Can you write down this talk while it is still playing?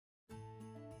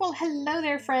Well, hello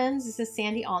there, friends. This is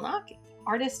Sandy Allnock,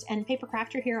 artist and paper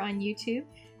crafter here on YouTube,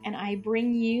 and I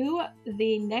bring you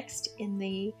the next in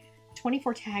the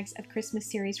 24 Tags of Christmas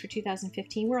series for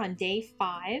 2015. We're on day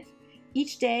 5.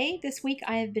 Each day this week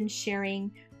I have been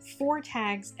sharing 4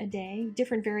 tags a day,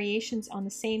 different variations on the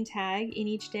same tag in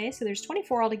each day, so there's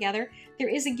 24 altogether. There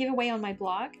is a giveaway on my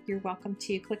blog. You're welcome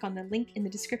to click on the link in the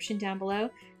description down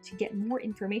below to get more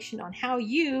information on how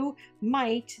you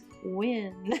might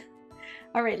win.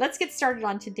 All right, let's get started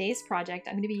on today's project.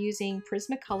 I'm going to be using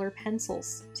Prismacolor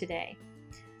pencils today.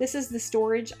 This is the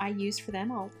storage I use for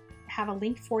them. I'll have a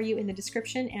link for you in the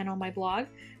description and on my blog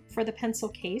for the pencil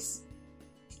case.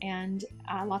 And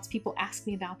lots of people ask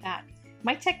me about that.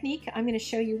 My technique, I'm going to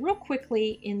show you real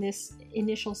quickly in this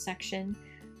initial section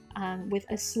with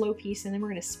a slow piece, and then we're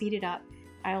going to speed it up.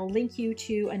 I'll link you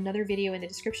to another video in the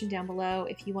description down below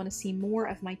if you want to see more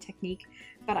of my technique.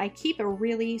 But I keep a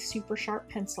really super sharp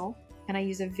pencil, and I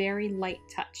use a very light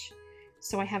touch.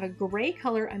 So I have a gray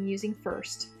color I'm using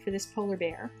first for this polar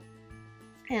bear.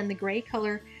 And the gray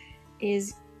color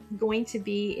is going to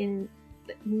be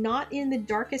not in the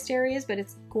darkest areas, but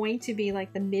it's going to be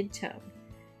like the mid-tone,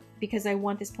 because I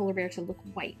want this polar bear to look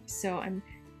white. So I'm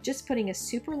just putting a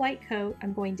super light coat.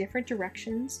 I'm going different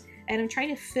directions, and I'm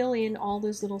trying to fill in all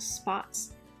those little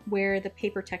spots where the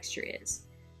paper texture is,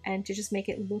 and to just make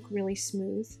it look really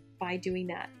smooth by doing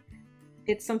that.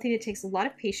 It's something that takes a lot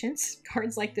of patience.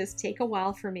 Cards like this take a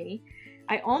while for me.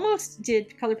 I almost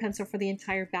did color pencil for the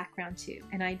entire background too,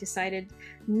 and I decided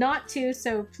not to,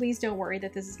 so please don't worry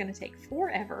that this is going to take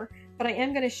forever, but I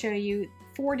am going to show you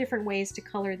 4 different ways to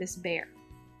color this bear,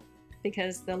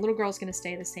 because the little girl is going to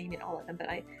stay the same in all of them, but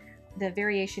the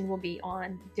variation will be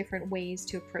on different ways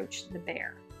to approach the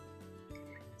bear.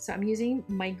 So I'm using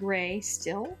my gray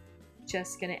still,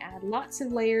 just going to add lots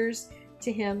of layers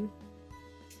to him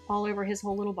all over his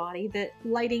whole little body. The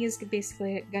lighting is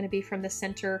basically going to be from the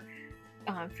center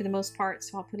for the most part,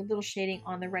 so I'll put a little shading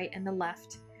on the right and the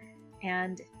left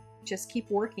and just keep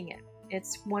working it.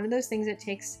 It's one of those things that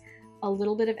takes a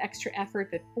little bit of extra effort,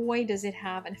 but boy does it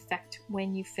have an effect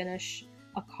when you finish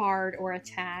a card or a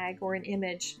tag or an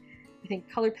image. I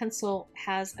think colored pencil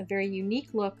has a very unique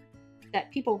look that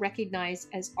people recognize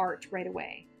as art right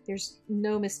away. There's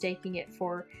no mistaking it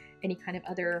for any kind of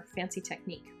other fancy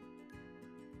technique.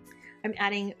 I'm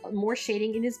adding more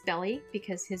shading in his belly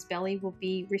because his belly will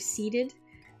be receded,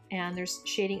 and there's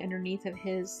shading underneath of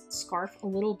his scarf a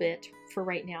little bit for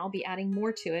right now. I'll be adding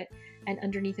more to it, and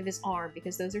underneath of his arm,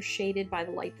 because those are shaded by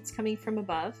the light that's coming from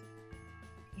above.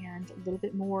 And a little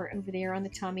bit more over there on the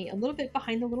tummy, a little bit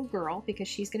behind the little girl, because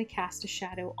she's going to cast a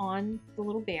shadow on the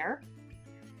little bear.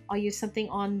 I'll use something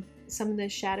on some of the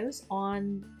shadows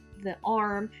on the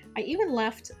arm. I even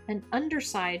left an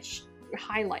underside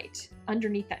highlight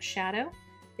underneath that shadow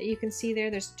that you can see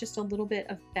there. There's just a little bit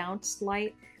of bounced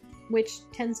light, which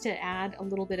tends to add a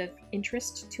little bit of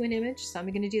interest to an image. So I'm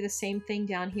going to do the same thing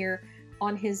down here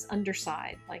on his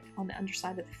underside, like on the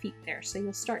underside of the feet there. So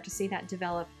you'll start to see that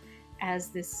develop as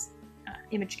this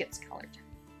image gets colored.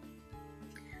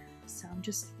 So I'm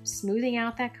just smoothing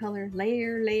out that color,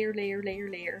 layer, layer, layer, layer,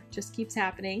 layer. Just keeps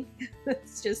happening.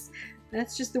 That's just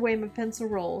the way my pencil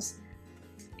rolls.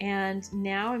 And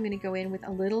now I'm going to go in with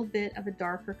a little bit of a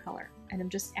darker color, and I'm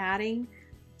just adding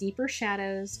deeper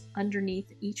shadows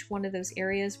underneath each one of those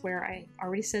areas where I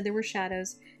already said there were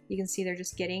shadows. You can see they're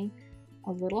just getting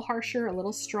a little harsher, a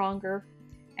little stronger.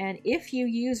 And if you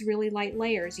use really light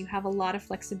layers, you have a lot of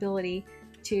flexibility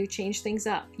to change things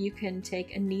up. You can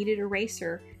take a kneaded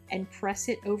eraser and press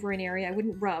it over an area. I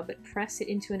wouldn't rub, but press it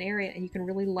into an area, and you can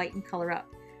really lighten color up.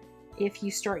 If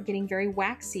you start getting very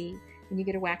waxy, when you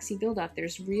get a waxy buildup,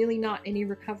 there's really not any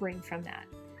recovering from that.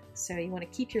 So you want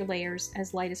to keep your layers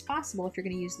as light as possible if you're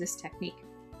going to use this technique.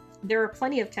 There are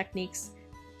plenty of techniques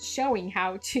showing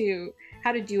how to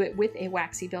do it with a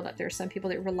waxy buildup. There are some people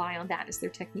that rely on that as their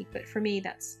technique, but for me,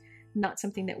 that's not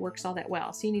something that works all that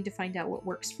well. So you need to find out what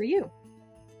works for you.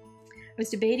 I was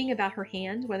debating about her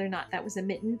hand, whether or not that was a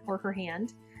mitten or her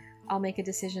hand. I'll make a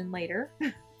decision later.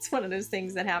 It's one of those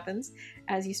things that happens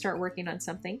as you start working on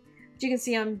something. You can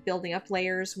see I'm building up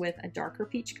layers with a darker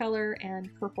peach color and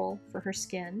purple for her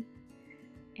skin.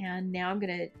 And now I'm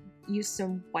going to use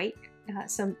some white,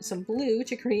 some blue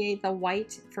to create the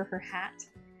white for her hat.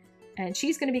 And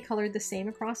she's going to be colored the same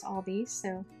across all these,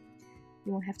 so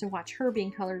you won't have to watch her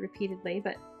being colored repeatedly,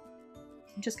 but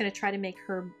I'm just going to try to make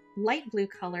her light blue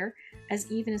color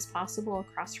as even as possible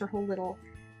across her whole little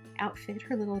outfit,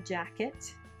 her little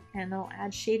jacket, and I'll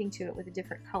add shading to it with a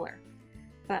different color.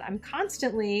 But I'm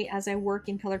constantly, as I work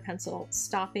in colored pencil,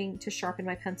 stopping to sharpen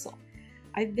my pencil.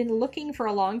 I've been looking for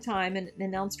a long time and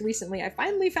announced recently I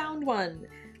finally found one.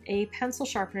 a pencil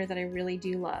sharpener that I really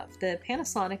do love. The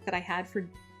Panasonic that I had for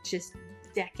just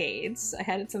decades, I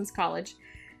had it since college,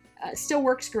 still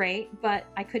works great, but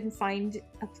I couldn't find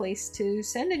a place to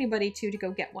send anybody to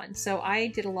go get one. So I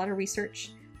did a lot of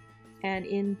research, and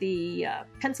in the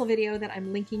pencil video that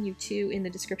I'm linking you to in the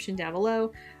description down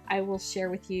below, I will share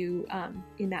with you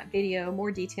in that video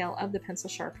more detail of the pencil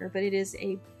sharpener, but it is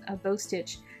a bow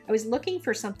stitch. I was looking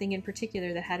for something in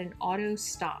particular that had an auto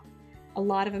stop. A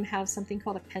lot of them have something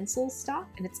called a pencil stop,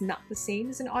 and it's not the same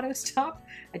as an auto stop.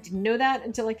 I didn't know that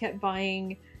until I kept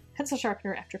buying pencil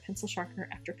sharpener after pencil sharpener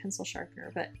after pencil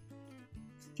sharpener, but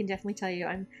I can definitely tell you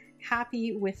I'm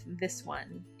happy with this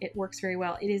one. It works very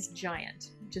well. It is giant.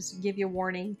 Just give you a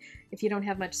warning, if you don't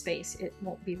have much space, it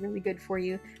won't be really good for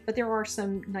you, but there are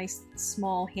some nice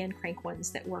small hand crank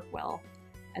ones that work well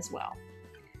as well.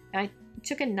 And I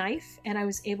took a knife and I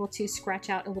was able to scratch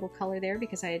out a little color there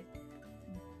because I had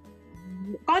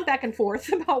gone back and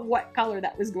forth about what color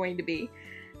that was going to be,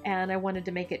 and I wanted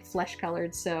to make it flesh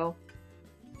colored. So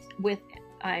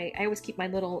I always keep my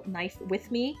little knife with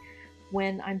me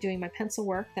when I'm doing my pencil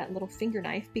work, that little finger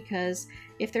knife, because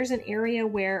if there's an area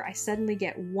where I suddenly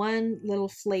get one little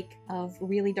flake of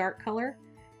really dark color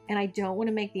and I don't want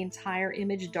to make the entire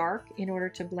image dark in order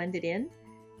to blend it in,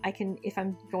 I can, if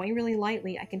I'm going really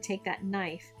lightly, I can take that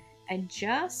knife and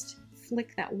just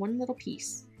flick that one little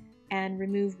piece and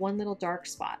remove one little dark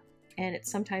spot, and it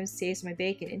sometimes saves my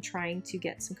bacon in trying to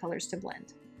get some colors to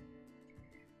blend.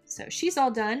 So she's all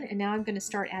done, and now I'm going to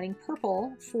start adding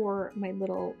purple for my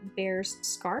little bear's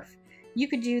scarf. You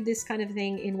could do this kind of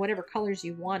thing in whatever colors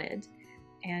you wanted,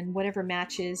 and whatever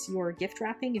matches your gift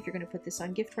wrapping, if you're going to put this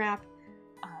on gift wrap,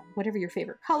 whatever your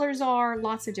favorite colors are,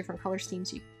 lots of different color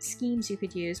schemes you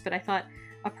could use, but I thought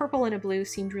a purple and a blue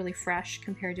seemed really fresh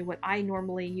compared to what I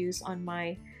normally use on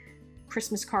my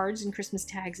Christmas cards and Christmas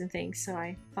tags and things, so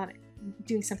I thought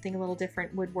doing something a little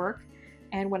different would work.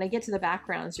 And when I get to the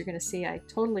backgrounds, you're going to see I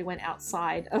totally went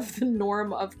outside of the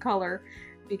norm of color,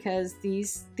 because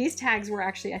these tags were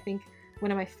actually, I think,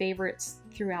 one of my favorites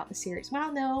throughout the series.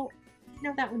 Well, no,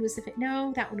 that one was the fit.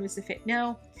 No, that one was the fit.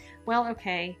 No. Well,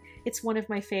 okay. It's one of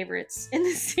my favorites in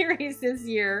the series this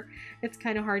year. It's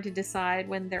kind of hard to decide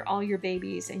when they're all your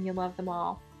babies and you love them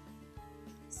all.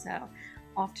 So,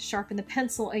 off to sharpen the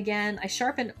pencil again. I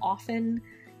sharpen often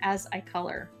as I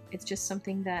color. It's just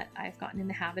something that I've gotten in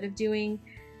the habit of doing,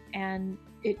 and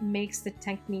it makes the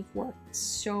technique work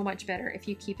so much better if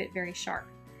you keep it very sharp.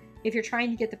 If you're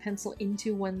trying to get the pencil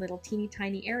into one little teeny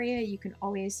tiny area, you can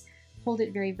always hold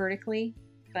it very vertically,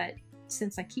 but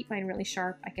since I keep mine really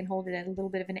sharp, I can hold it at a little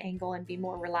bit of an angle and be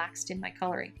more relaxed in my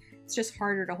coloring. It's just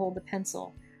harder to hold the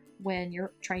pencil when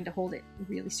you're trying to hold it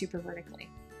really super vertically.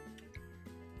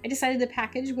 I decided the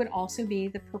package would also be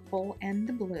the purple and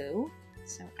the blue,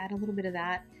 so add a little bit of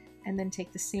that, and then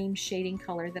take the same shading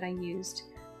color that I used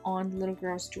on the little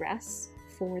girl's dress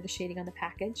for the shading on the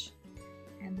package,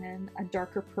 and then a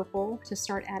darker purple to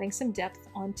start adding some depth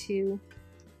onto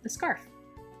the scarf.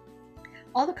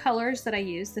 All the colors that I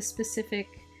use, the specific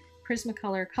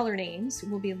Prismacolor color names,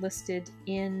 will be listed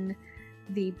in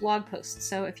the blog post,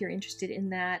 so if you're interested in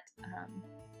that,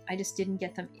 I just didn't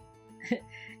get them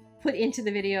put into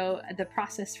the video. The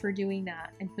process for doing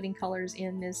that and putting colors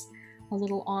in is a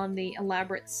little on the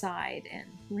elaborate side, and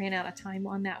ran out of time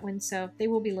on that one, so they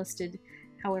will be listed,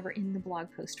 however, in the blog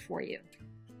post for you.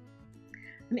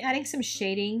 I'm adding some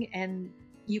shading, and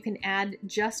you can add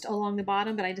just along the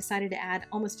bottom, but I decided to add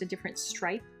almost a different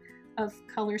stripe of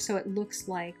color so it looks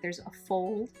like there's a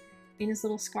fold in his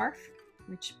little scarf,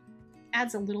 which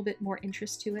adds a little bit more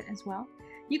interest to it as well.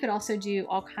 You could also do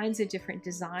all kinds of different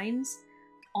designs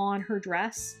on her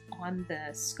dress, on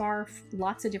the scarf,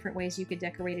 lots of different ways you could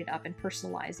decorate it up and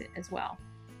personalize it as well.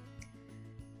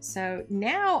 So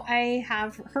now I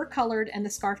have her colored and the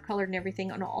scarf colored and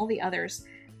everything on all the others,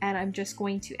 and I'm just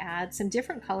going to add some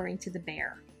different coloring to the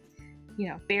bear. You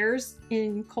know, bears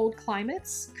in cold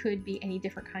climates could be any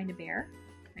different kind of bear.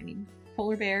 I mean,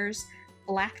 polar bears,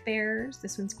 black bears,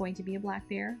 this one's going to be a black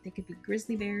bear. They could be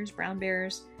grizzly bears, brown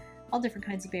bears, all different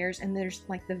kinds of bears, and there's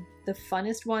like the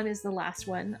funnest one is the last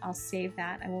one. I'll save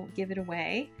that. I won't give it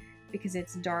away because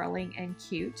it's darling and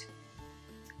cute.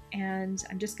 And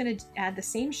I'm just going to add the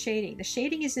same shading. The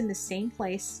shading is in the same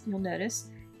place, you'll notice,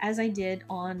 as I did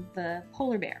on the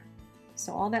polar bear.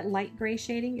 So all that light gray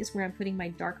shading is where I'm putting my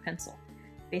dark pencil.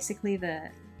 Basically the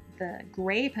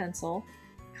gray pencil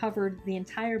covered the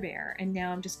entire bear, and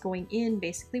now I'm just going in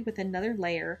basically with another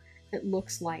layer that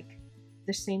looks like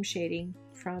the same shading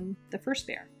from the first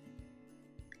bear.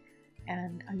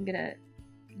 And I'm gonna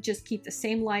just keep the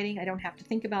same lighting. I don't have to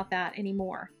think about that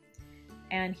anymore.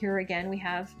 And here again we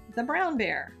have the brown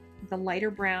bear. the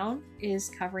lighter brown is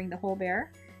covering the whole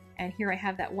bear. And here I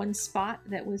have that one spot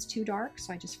that was too dark,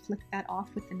 so I just flicked that off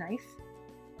with the knife.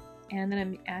 And then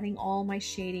I'm adding all my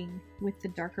shading with the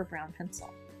darker brown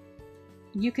pencil.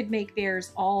 You could make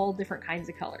bears all different kinds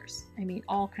of colors. I mean,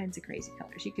 all kinds of crazy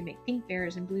colors. You can make pink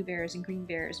bears and blue bears and green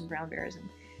bears and brown bears and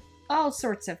all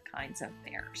sorts of kinds of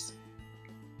bears.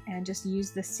 And just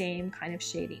use the same kind of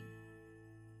shading.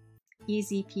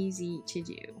 Easy peasy to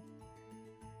do.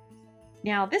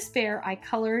 Now this bear I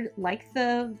colored like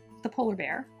the polar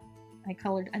bear. I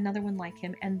colored another one like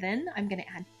him, and then I'm going to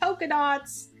add polka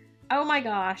dots. Oh my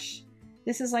gosh,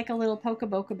 this is like a little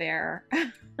Bokeh bear.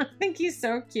 I think he's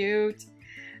so cute.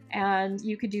 And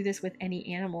you could do this with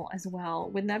any animal as well.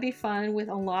 Wouldn't that be fun with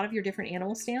a lot of your different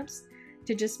animal stamps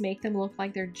to just make them look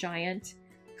like they're giant,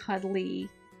 cuddly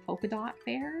polka dot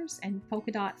bears and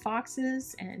polka dot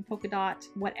foxes and polka dot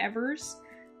whatevers,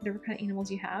 whatever kind of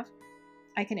animals you have.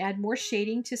 I can add more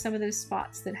shading to some of those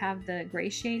spots that have the gray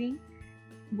shading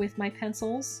with my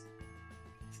pencils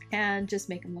and just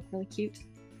make them look really cute.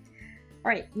 All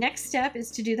right, next step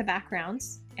is to do the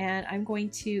backgrounds, and I'm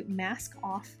going to mask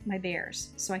off my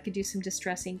bears so I could do some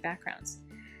distressing backgrounds.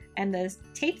 And the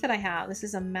tape that I have, this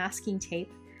is a masking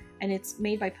tape, and it's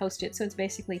made by Post-it, so it's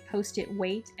basically Post-it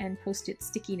weight and Post-it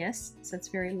stickiness, so it's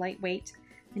very lightweight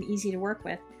and easy to work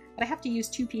with. But I have to use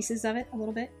 2 pieces of it a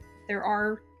little bit. There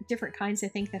are different kinds, I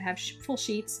think, that have full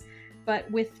sheets, but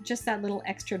with just that little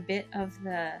extra bit of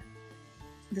the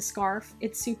scarf,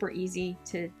 it's super easy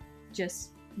to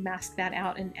just mask that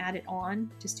out and add it on.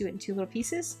 Just do it in 2 little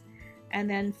pieces and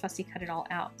then fussy cut it all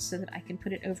out so that I can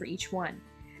put it over each one.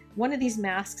 One of these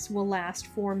masks will last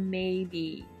for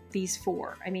maybe these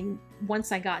 4. I mean,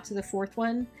 once I got to the 4th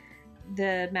one,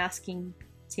 the masking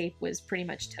tape was pretty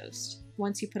much toast.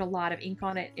 Once you put a lot of ink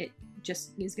on it, it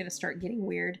just is going to start getting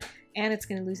weird, and it's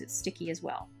going to lose its sticky as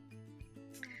well.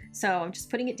 So I'm just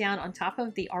putting it down on top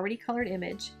of the already colored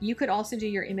image. You could also do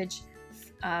your image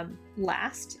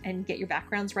last and get your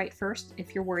backgrounds right first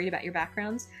if you're worried about your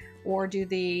backgrounds, or do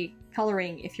the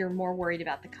coloring if you're more worried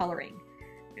about the coloring.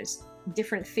 There's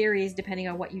different theories depending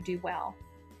on what you do well.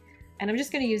 And I'm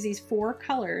just going to use these 4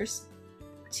 colors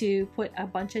to put a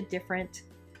bunch of different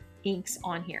inks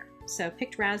on here. So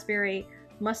picked raspberry,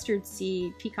 mustard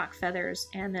seed, peacock feathers,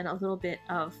 and then a little bit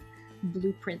of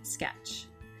blueprint sketch.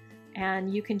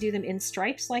 And you can do them in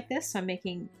stripes like this. So I'm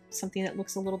making something that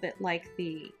looks a little bit like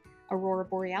the Aurora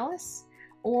Borealis.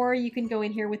 Or you can go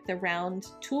in here with the round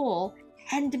tool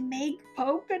and make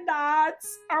polka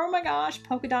dots. Oh my gosh,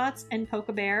 polka dots and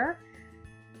polka bear.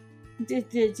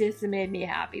 It just made me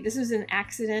happy. This was an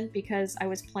accident because I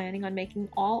was planning on making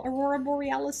all Aurora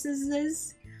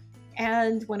Borealises.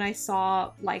 And when I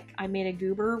saw, like, I made a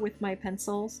goober with my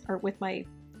pencils, or with my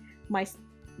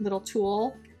little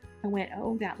tool, I went,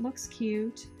 oh, that looks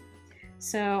cute.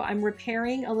 So I'm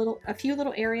repairing a few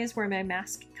little areas where my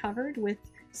mask covered with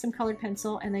some colored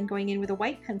pencil, and then going in with a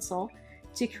white pencil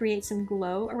to create some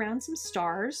glow around some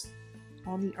stars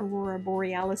on the Aurora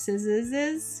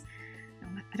Borealises.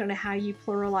 I don't know how you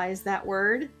pluralize that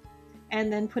word.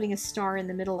 And then putting a star in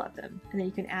the middle of them. And then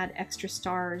you can add extra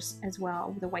stars as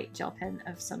well with a white gel pen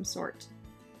of some sort.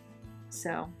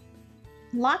 So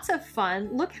lots of fun.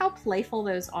 Look how playful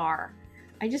those are.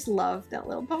 I just love that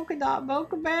little polka dot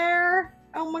Bokeh bear.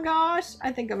 Oh my gosh.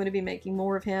 I think I'm going to be making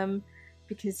more of him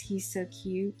because he's so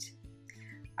cute.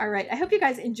 All right. I hope you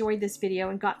guys enjoyed this video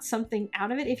and got something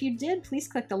out of it. If you did, please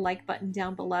click the like button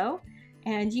down below.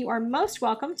 And you are most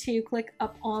welcome to click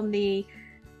up on the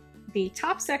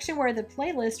top section where the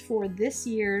playlist for this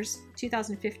year's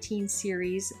 2015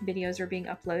 series videos are being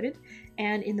uploaded.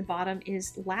 And in the bottom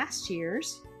is last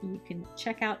year's. You can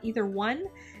check out either one.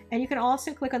 And you can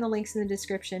also click on the links in the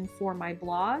description for my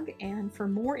blog and for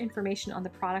more information on the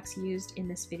products used in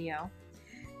this video.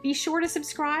 Be sure to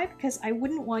subscribe because I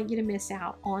wouldn't want you to miss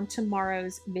out on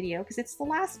tomorrow's video because it's the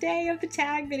last day of the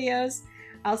tag videos.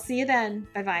 I'll see you then.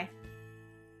 Bye-bye.